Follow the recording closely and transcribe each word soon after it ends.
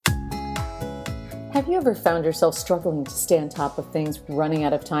Have you ever found yourself struggling to stay on top of things, running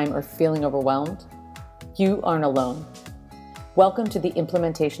out of time, or feeling overwhelmed? You aren't alone. Welcome to the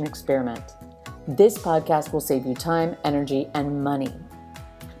Implementation Experiment. This podcast will save you time, energy, and money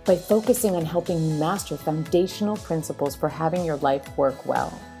by focusing on helping you master foundational principles for having your life work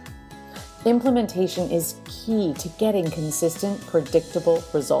well. Implementation is key to getting consistent, predictable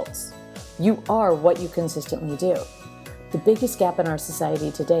results. You are what you consistently do. The biggest gap in our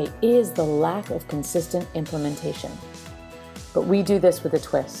society today is the lack of consistent implementation. But we do this with a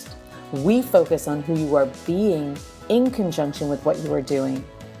twist. We focus on who you are being in conjunction with what you are doing.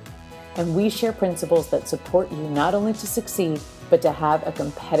 And we share principles that support you not only to succeed, but to have a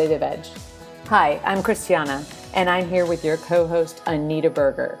competitive edge. Hi, I'm Christiana, and I'm here with your co-host, Anita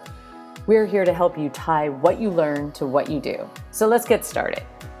Berger. We're here to help you tie what you learn to what you do. So let's get started.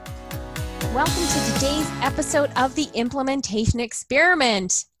 Welcome to today's episode of the Implementation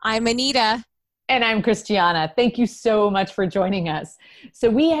Experiment. I'm Anita. And I'm Christiana. Thank you so much for joining us. So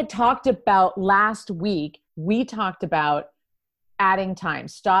we had talked about last week, we talked about adding time,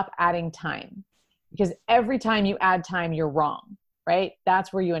 stop adding time. Because every time you add time, you're wrong, right?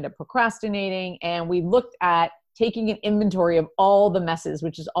 That's where you end up procrastinating. And we looked at taking an inventory of all the messes,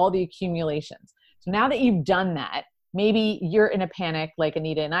 which is all the accumulations. So now that you've done that, maybe you're in a panic like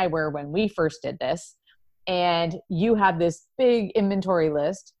Anita and I were when we first did this, and you have this big inventory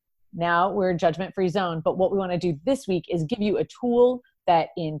list. Now we're a judgment-free zone, but what we want to do this week is give you a tool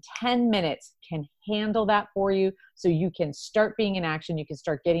that in 10 minutes can handle that for you so you can start being in action, you can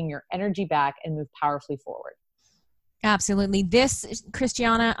start getting your energy back and move powerfully forward. Absolutely. This,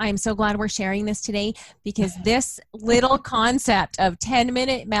 Christiana, I'm so glad we're sharing this today because this little concept of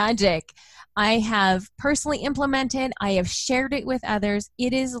 10-minute magic, I have personally implemented. I have shared it with others.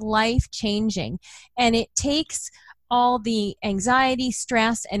 It is life-changing, and it takes all the anxiety,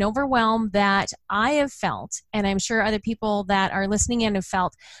 stress, and overwhelm that I have felt, and I'm sure other people that are listening in have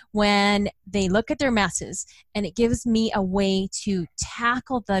felt when they look at their messes, and it gives me a way to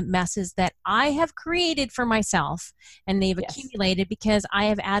tackle the messes that I have created for myself, and they've accumulated because I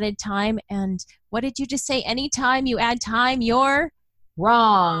have added time. And what did you just say? Anytime you add time, you're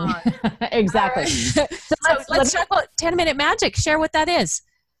wrong. Exactly. So let's talk about 10-minute magic. Share what that is.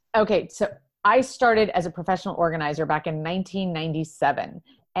 Okay. So I started as a professional organizer back in 1997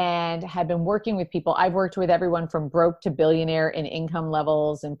 and had been working with people. I've worked with everyone from broke to billionaire in income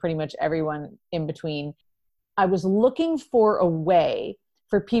levels and pretty much everyone in between. I was looking for a way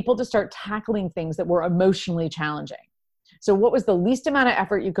for people to start tackling things that were emotionally challenging. So what was the least amount of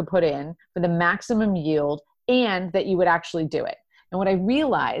effort you could put in for the maximum yield and that you would actually do it? And what I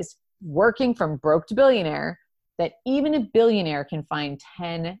realized working from broke to billionaire, that even a billionaire can find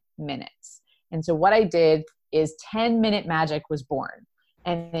 10 minutes. And so what I did is 10-minute magic was born.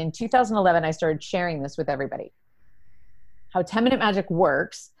 And in 2011, I started sharing this with everybody. How 10-minute magic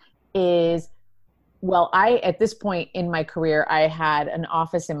works is, at this point in my career, I had an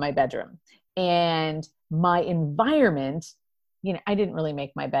office in my bedroom, and my environment, I didn't really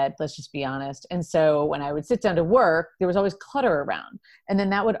make my bed, let's just be honest. And so when I would sit down to work, there was always clutter around, and then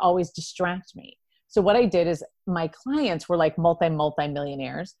that would always distract me. So what I did is my clients were like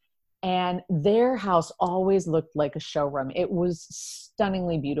multi-millionaires, and their house always looked like a showroom. It was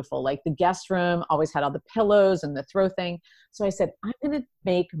stunningly beautiful. Like the guest room always had all the pillows and the throw thing. So I said, I'm going to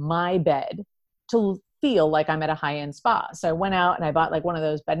make my bed to feel like I'm at a high-end spa. So I went out and I bought like one of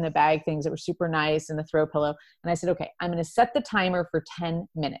those bed in a bag things that were super nice and the throw pillow. And I said, okay, I'm going to set the timer for 10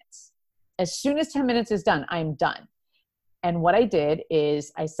 minutes. As soon as 10 minutes is done, I'm done. And what I did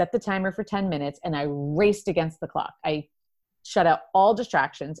is I set the timer for 10 minutes and I raced against the clock. I shut out all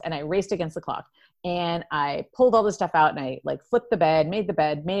distractions and I raced against the clock, and I pulled all the stuff out and I flipped the bed, made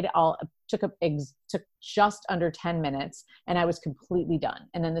it all, took just under 10 minutes, and I was completely done.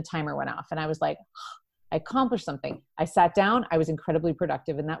 And then the timer went off and I was like, I accomplished something. I sat down. I was incredibly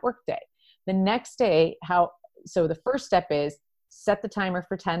productive in that work day. The next day, so the first step is set the timer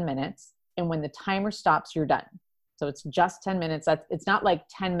for 10 minutes. And when the timer stops, you're done. So it's just 10 minutes. It's not like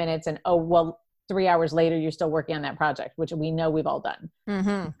 10 minutes and, 3 hours later, you're still working on that project, which we know we've all done.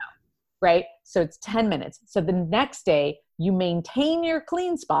 Mm-hmm. Right? So it's 10 minutes. So the next day you maintain your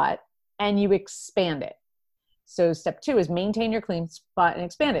clean spot and you expand it. So step 2 is maintain your clean spot and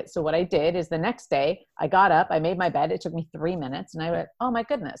expand it. So what I did is the next day I got up, I made my bed. It took me 3 minutes and I went, oh my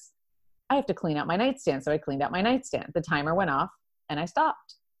goodness, I have to clean out my nightstand. So I cleaned out my nightstand. The timer went off and I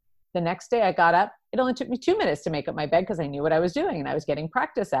stopped. The next day I got up. It only took me 2 minutes to make up my bed because I knew what I was doing and I was getting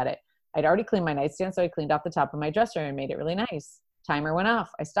practice at it. I'd already cleaned my nightstand, so I cleaned off the top of my dresser and made it really nice. Timer went off.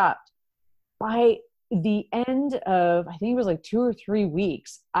 I stopped. By the end of, I think it was like 2 or 3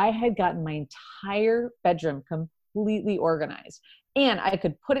 weeks, I had gotten my entire bedroom completely organized, and I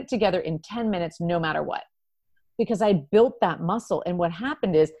could put it together in 10 minutes, no matter what, because I built that muscle. And what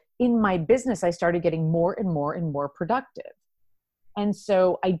happened is, in my business, I started getting more and more and more productive. And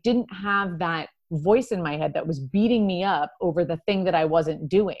so I didn't have that voice in my head that was beating me up over the thing that I wasn't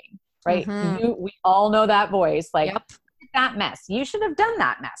doing. Right. We all know that voice, like, Yep. that mess, you should have done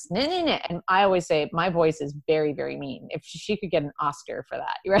that mess. Nah, nah, nah. And I always say my voice is very, very mean. If she could get an Oscar for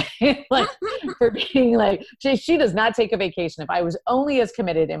that, right? Like, for being like, she does not take a vacation. If I was only as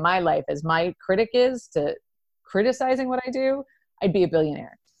committed in my life as my critic is to criticizing what I do, I'd be a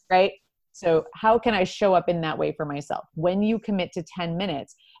billionaire. Right. So how can I show up in that way for myself? When you commit to 10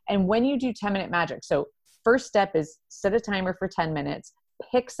 minutes, and when you do 10-minute magic. So first step is set a timer for 10 minutes,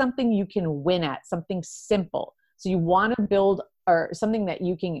 pick something you can win at, something simple. So you want to build, or something that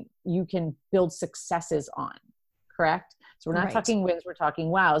you can build successes on, correct? So we're not talking wins, we're talking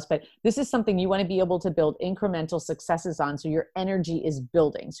wows, but this is something you want to be able to build incremental successes on, so your energy is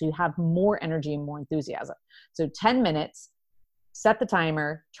building, so you have more energy and more enthusiasm. So 10 minutes, set the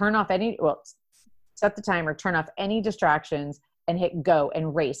timer, set the timer, turn off any distractions, and hit go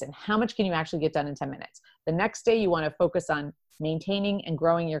and race. And how much can you actually get done in 10 minutes? The next day, you want to focus on maintaining and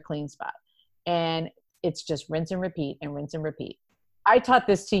growing your clean spot. And it's just rinse and repeat and rinse and repeat. I taught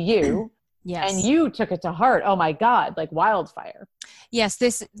this to you. Yes. And you took it to heart. Oh my God, like wildfire. Yes.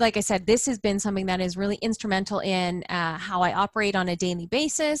 This, like I said, this has been something that is really instrumental in how I operate on a daily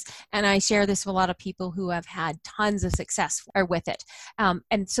basis. And I share this with a lot of people who have had tons of success with it.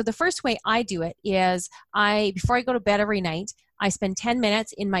 And so the first way I do it is before I go to bed every night, I spend 10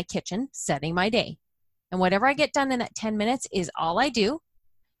 minutes in my kitchen setting my day. And whatever I get done in that 10 minutes is all I do.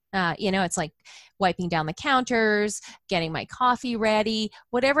 It's like wiping down the counters, getting my coffee ready,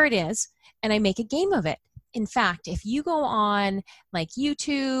 whatever it is. And I make a game of it. In fact, if you go on like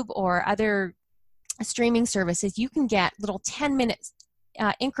YouTube or other streaming services, you can get little 10-minute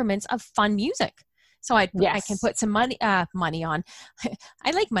increments of fun music. So I can put some money on.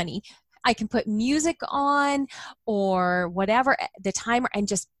 I like money. I can put music on or whatever, the timer, and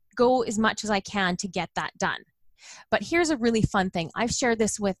just go as much as I can to get that done. But here's a really fun thing. I've shared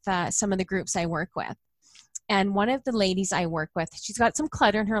this with some of the groups I work with. And one of the ladies I work with, she's got some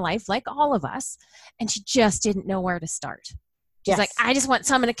clutter in her life, like all of us, and she just didn't know where to start. She's like, I just want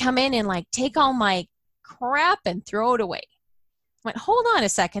someone to come in and like take all my crap and throw it away. I went, hold on a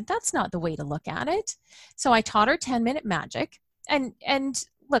second. That's not the way to look at it. So I taught her 10-minute magic. And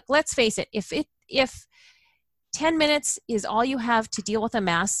look, let's face it, if 10 minutes is all you have to deal with a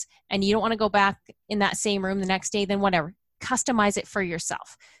mess and you don't want to go back in that same room the next day, then whatever. Customize it for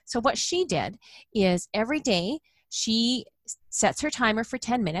yourself. So what she did is every day she sets her timer for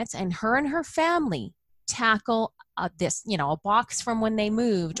 10 minutes, and her family tackle this, a box from when they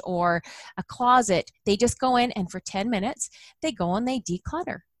moved or a closet. They just go in, and for 10 minutes, they go and they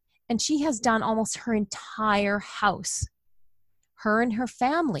declutter. And she has done almost her entire house, her and her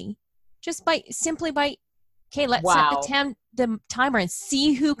family, just simply by okay, let's set the timer and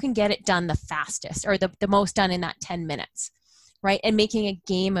see who can get it done the fastest, or the most done in that 10 minutes, right? And making a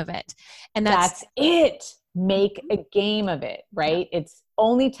game of it. And that's it. Make a game of it, right? Yeah. It's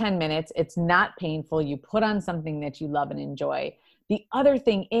only 10 minutes. It's not painful. You put on something that you love and enjoy. The other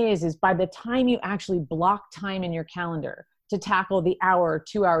thing is by the time you actually block time in your calendar to tackle the hour or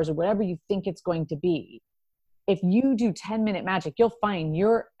 2 hours or whatever you think it's going to be, if you do 10-minute magic, you'll find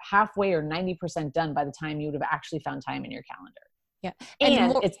you're halfway or 90% done by the time you would have actually found time in your calendar. Yeah.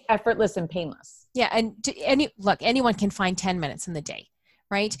 And it's effortless and painless. Yeah. And anyone can find 10 minutes in the day,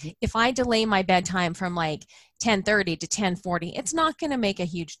 right? Mm-hmm. If I delay my bedtime from like 10:30 to 10:40, it's not going to make a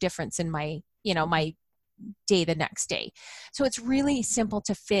huge difference in my day the next day. So it's really simple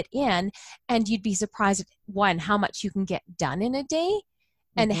to fit in, and you'd be surprised at how much you can get done in a day,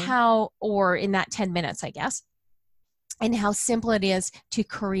 and or in that 10 minutes, I guess. And how simple it is to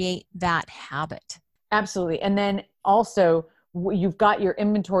create that habit. Absolutely. And then also, you've got your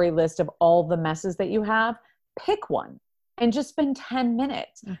inventory list of all the messes that you have. Pick one and just spend 10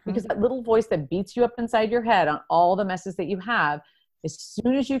 minutes, because that little voice that beats you up inside your head on all the messes that you have, as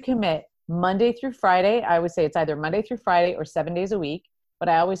soon as you commit Monday through Friday, I would say it's either Monday through Friday or 7 days a week. But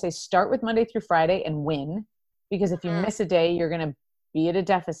I always say start with Monday through Friday and win, because if you miss a day, you're going to be at a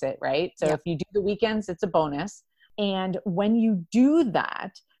deficit, right? So if you do the weekends, it's a bonus. And when you do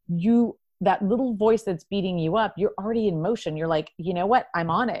that, that little voice that's beating you up, you're already in motion. You're like, you know what? I'm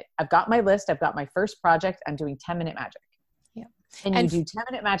on it. I've got my list. I've got my first project. I'm doing 10-minute magic. Yeah. And you do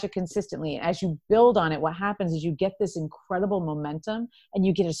 10-minute magic consistently. And as you build on it, what happens is you get this incredible momentum and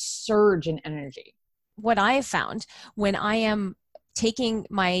you get a surge in energy. what I have found when I am taking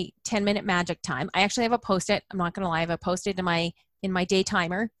my 10-minute magic time, I actually have a post-it. I'm not going to lie. I have a post-it in my day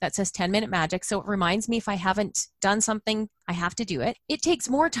timer that says 10-minute magic. So it reminds me if I haven't done something, I have to do it. It takes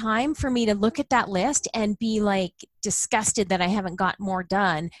more time for me to look at that list and be like disgusted that I haven't got more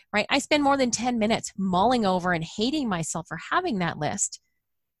done, right? I spend more than 10 minutes mulling over and hating myself for having that list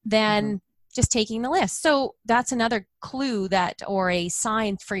than just taking the list. So that's another clue that, or a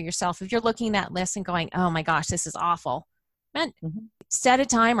sign for yourself. If you're looking at that list and going, oh my gosh, this is awful, man, set a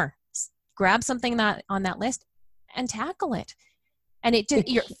timer, grab something that on that list and tackle it. And it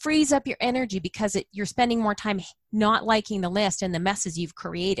frees up your energy because you're spending more time not liking the list and the messes you've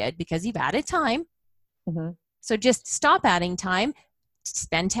created because you've added time. So just stop adding time,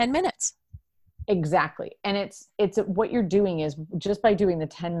 spend 10 minutes. Exactly. And it's what you're doing is just by doing the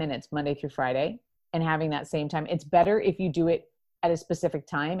 10 minutes Monday through Friday and having that same time, it's better if you do it at a specific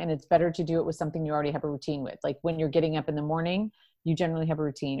time, and it's better to do it with something you already have a routine with. Like when you're getting up in the morning, you generally have a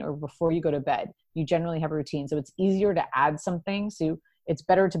routine, or before you go to bed, you generally have a routine. So it's easier to add something. So it's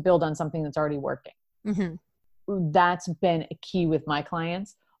better to build on something that's already working. That's been a key with my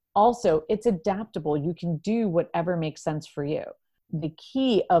clients. Also, it's adaptable. You can do whatever makes sense for you. The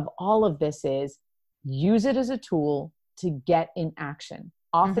key of all of this is use it as a tool to get in action.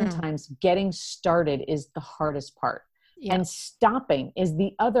 Oftentimes, getting started is the hardest part. And stopping is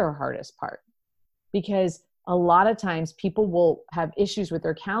the other hardest part, because a lot of times people will have issues with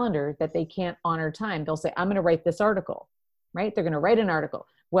their calendar that they can't honor time. They'll say, I'm going to write this article, right? They're going to write an article.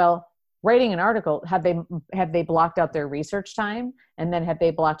 Well, writing an article, have they blocked out their research time? And then have they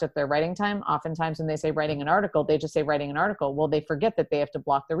blocked out their writing time? Oftentimes when they say writing an article, they just say writing an article. Well, they forget that they have to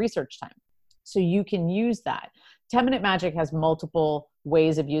block the research time. So you can use that. 10-minute magic has multiple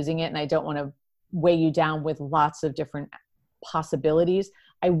ways of using it, and I don't want to weigh you down with lots of different possibilities.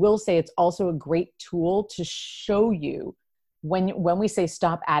 I will say it's also a great tool to show you when we say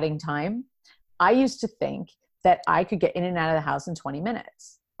stop adding time. I used to think that I could get in and out of the house in 20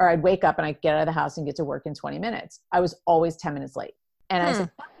 minutes. Or I'd wake up and I'd get out of the house and get to work in 20 minutes. I was always 10 minutes late. And I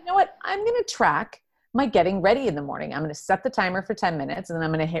said, you know what? I'm going to track my getting ready in the morning. I'm going to set the timer for 10 minutes and then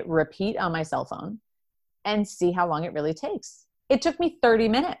I'm going to hit repeat on my cell phone and see how long it really takes. It took me 30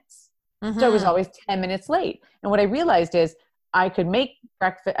 minutes. So I was always 10 minutes late. And what I realized is I could make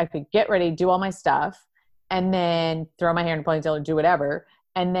breakfast, I could get ready, do all my stuff, and then throw my hair in a ponytail or do whatever.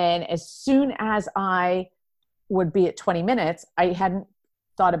 And then as soon as I would be at 20 minutes, I hadn't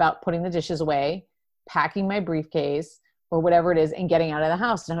thought about putting the dishes away, packing my briefcase or whatever it is, and getting out of the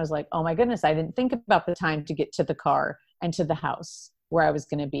house. And I was like, oh my goodness, I didn't think about the time to get to the car and to the house where I was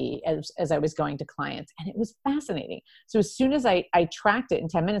going to be as I was going to clients. And it was fascinating. So as soon as I tracked it in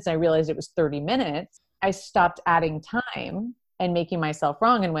 10 minutes, I realized it was 30 minutes. I stopped adding time and making myself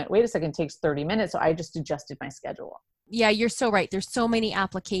wrong and went, wait a second, it takes 30 minutes. So I just adjusted my schedule. Yeah, you're so right. There's so many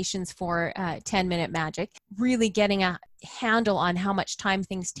applications for 10-minute magic. Really getting a handle on how much time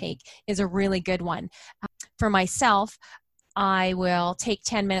things take is a really good one. For myself, I will take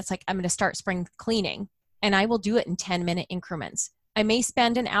 10 minutes, like I'm going to start spring cleaning, and I will do it in 10-minute increments. I may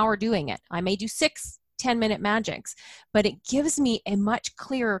spend an hour doing it. I may do 6 10-minute magics, but it gives me a much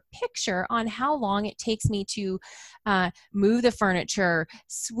clearer picture on how long it takes me to move the furniture,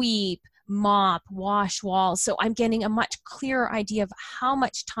 sweep, mop, wash walls. So I'm getting a much clearer idea of how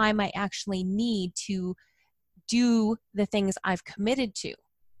much time I actually need to do the things I've committed to.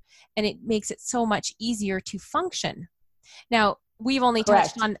 And it makes it so much easier to function. Now, we've only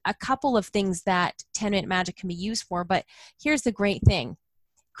touched on a couple of things that 10-minute magic can be used for, but here's the great thing.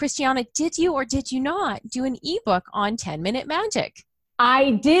 Christiana, did you or did you not do an ebook on 10-minute magic?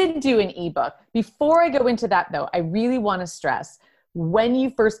 I did do an ebook. Before I go into that though, I really want to stress, when you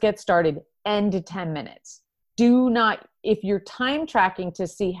first get started, end to 10 minutes. Do not, if you're time tracking to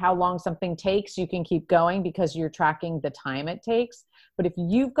see how long something takes, you can keep going because you're tracking the time it takes. But if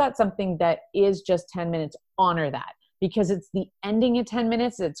you've got something that is just 10 minutes, honor that, because it's the ending at 10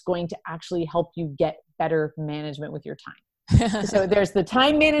 minutes that's going to actually help you get better management with your time. So there's the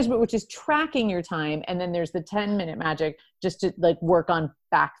time management, which is tracking your time. And then there's the 10-minute magic just to like work on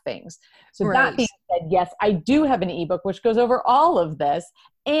back things. So that being said, yes, I do have an ebook, which goes over all of this,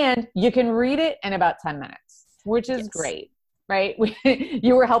 and you can read it in about 10 minutes, which is great, right?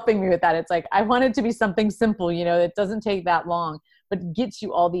 You were helping me with that. It's like, I want it to be something simple, you know, that doesn't take that long, but gets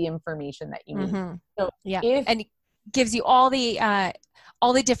you all the information that you need. So and it gives you all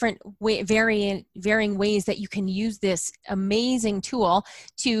the different varying ways that you can use this amazing tool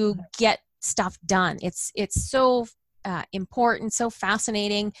to get stuff done. It's so important, so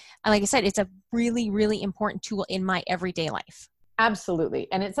fascinating. And like I said, it's a really, really important tool in my everyday life. Absolutely.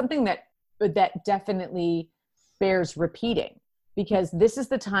 And it's something that but that definitely bears repeating, because this is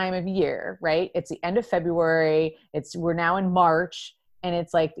the time of year, right? It's the end of February. We're now in March, and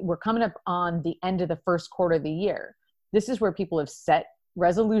it's like we're coming up on the end of the first quarter of the year. This is where people have set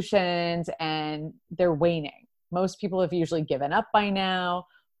resolutions and they're waning. Most people have usually given up by now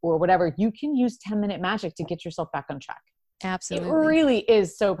or whatever. You can use 10-minute magic to get yourself back on track. Absolutely. It really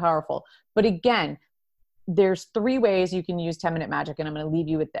is so powerful. But again, there's 3 ways you can use 10-minute magic, and I'm going to leave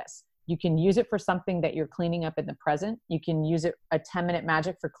you with this. You can use it for something that you're cleaning up in the present. You can use it, a 10-minute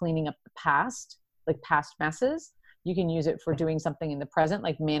magic, for cleaning up the past, like past messes. You can use it for doing something in the present,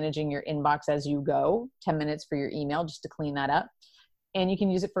 like managing your inbox as you go, 10 minutes for your email just to clean that up. And you can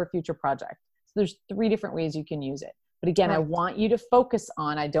use it for a future project. So there's 3 different ways you can use it. But again, right. I want you to focus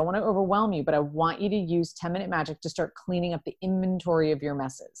on, I don't want to overwhelm you, but I want you to use 10-minute magic to start cleaning up the inventory of your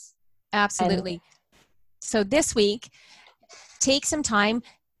messes. Absolutely. So this week, take some time,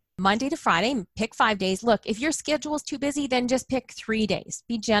 Monday to Friday, pick 5 days. Look, if your schedule is too busy, then just pick 3 days.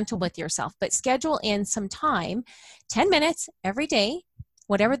 Be gentle with yourself, but schedule in some time, 10 minutes every day,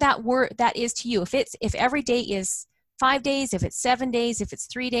 whatever that is to you. If every day is 5 days, if it's 7 days, if it's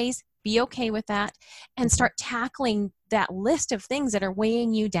 3 days, be okay with that and start tackling that list of things that are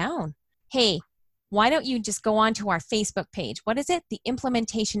weighing you down. Hey, why don't you just go on to our Facebook page? What is it? The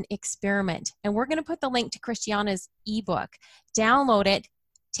Implementation Experiment. And we're going to put the link to Christiana's ebook. Download it,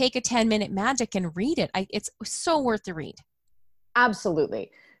 take a 10-minute magic and read it. It's so worth the read. Absolutely.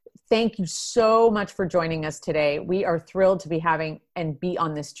 Thank you so much for joining us today. We are thrilled to be having and be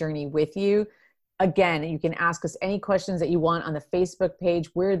on this journey with you. Again, you can ask us any questions that you want on the Facebook page.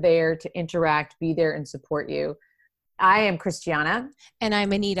 We're there to interact, be there, and support you. I am Christiana. And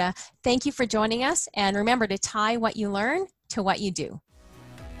I'm Anita. Thank you for joining us. And remember to tie what you learn to what you do.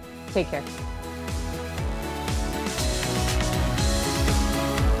 Take care.